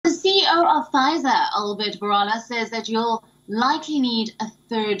CEO of Pfizer, Albert Bourla, says that you'll likely need a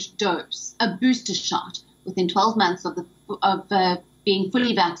third dose, a booster shot, within 12 months of being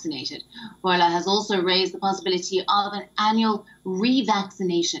fully vaccinated. Bourla has also raised the possibility of an annual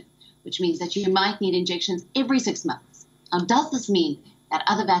revaccination, which means that you might need injections every 6 months. Now, does this mean that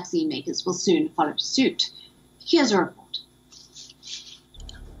other vaccine makers will soon follow suit? Here's a report.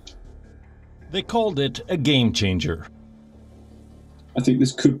 They called it a game changer. I think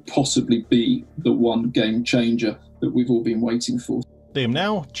this could possibly be the one game changer that we've all been waiting for. They have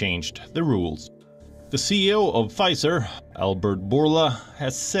now changed the rules. The CEO of Pfizer, Albert Bourla,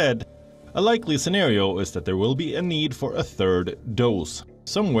 has said a likely scenario is that there will be a need for a third dose,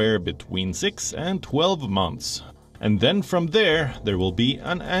 somewhere between 6 and 12 months. And then from there will be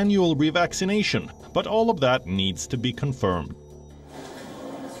an annual revaccination, but all of that needs to be confirmed.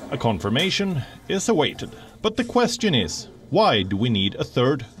 A confirmation is awaited, but the question is, why do we need a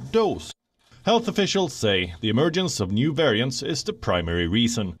third dose? Health officials say the emergence of new variants is the primary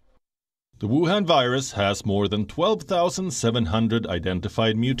reason. The Wuhan virus has more than 12,700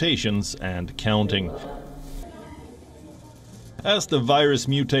 identified mutations and counting. As the virus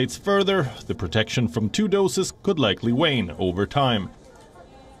mutates further, the protection from 2 doses could likely wane over time.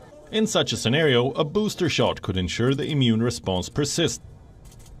 In such a scenario, a booster shot could ensure the immune response persists.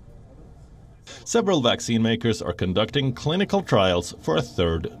 Several vaccine makers are conducting clinical trials for a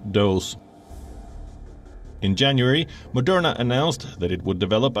third dose. In January, Moderna announced that it would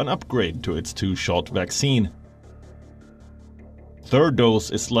develop an upgrade to its 2-shot vaccine. Third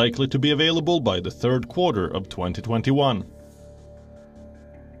dose is likely to be available by the third quarter of 2021.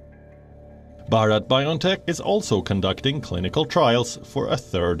 BioNTech is also conducting clinical trials for a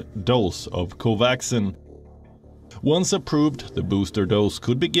third dose of Covaxin. Once approved, the booster dose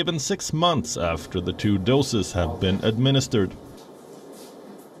could be given 6 months after the 2 doses have been administered.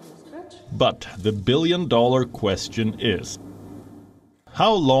 But the billion-dollar question is,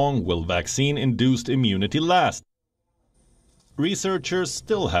 how long will vaccine-induced immunity last? Researchers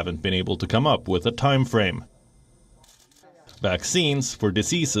still haven't been able to come up with a time frame. Vaccines for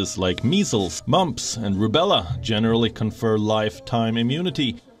diseases like measles, mumps and rubella generally confer lifetime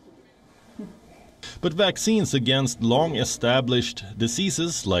immunity. But vaccines against long-established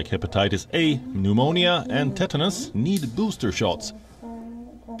diseases like hepatitis A, pneumonia and tetanus need booster shots.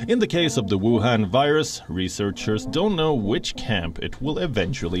 In the case of the Wuhan virus, researchers don't know which camp it will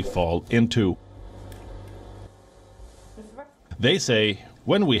eventually fall into. They say,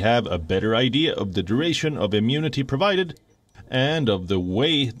 when we have a better idea of the duration of immunity provided and of the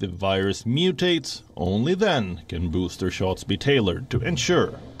way the virus mutates, only then can booster shots be tailored to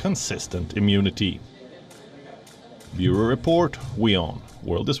ensure consistent immunity. Bureau Report, WION,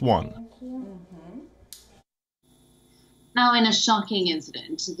 World is One. Now, in a shocking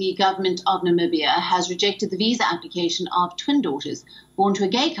incident, the government of Namibia has rejected the visa application of twin daughters born to a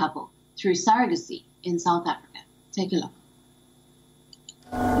gay couple through surrogacy in South Africa. Take a look.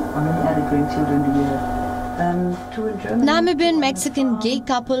 How many other grandchildren do you have? 2 in Germany. Namibian-Mexican gay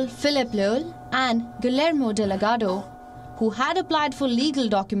couple Philip Lowell and Guillermo Delgado, who had applied for legal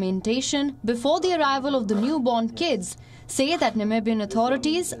documentation before the arrival of the newborn kids, say that Namibian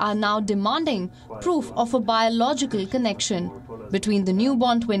authorities are now demanding proof of a biological connection between the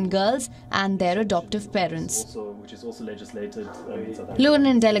newborn twin girls and their adoptive parents. Lowell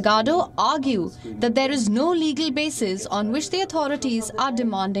and Delgado argue that there is no legal basis on which the authorities are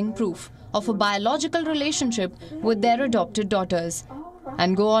demanding proof of a biological relationship with their adopted daughters,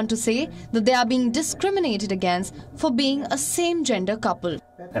 and go on to say that they are being discriminated against for being a same-gender couple.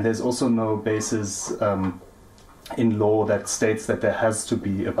 And there's also no basis in law that states that there has to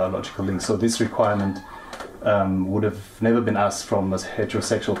be a biological link. So this requirement would have never been asked from a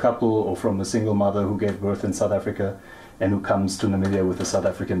heterosexual couple or from a single mother who gave birth in South Africa and who comes to Namibia with a South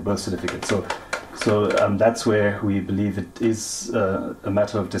African birth certificate. So that's where we believe it is a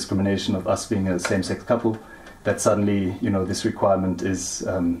matter of discrimination of us being a same-sex couple, that suddenly, this requirement is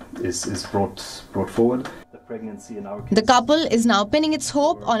brought forward. The couple is now pinning its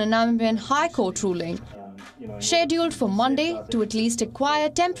hope on a Namibian High Court ruling, scheduled for Monday, to at least acquire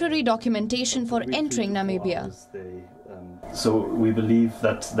temporary documentation for entering Namibia. So we believe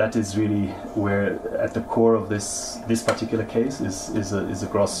that is really where, at the core of this particular case, is a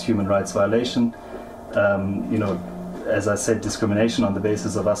gross human rights violation. As I said, discrimination on the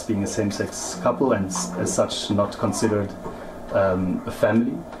basis of us being a same-sex couple and as such not considered a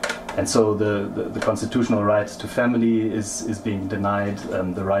family. And so the constitutional right to family is being denied.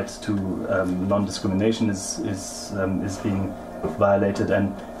 The right to non-discrimination is being violated,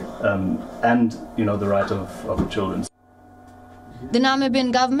 and the right of the children. The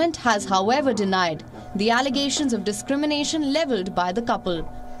Namibian government has, however, denied the allegations of discrimination levelled by the couple.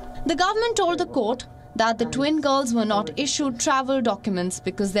 The government told the court that the twin girls were not issued travel documents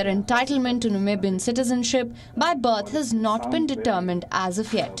because their entitlement to Namibian citizenship by birth has not been determined as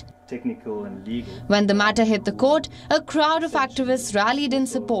of yet. Technical and legal. When the matter hit the court, a crowd of activists rallied in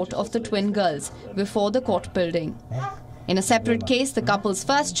support of the twin girls before the court building. In a separate case, the couple's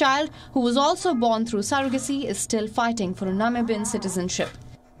first child, who was also born through surrogacy, is still fighting for a Namibian citizenship.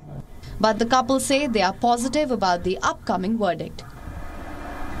 But the couple say they are positive about the upcoming verdict.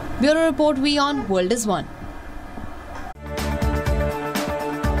 Bureau Report WION World is One.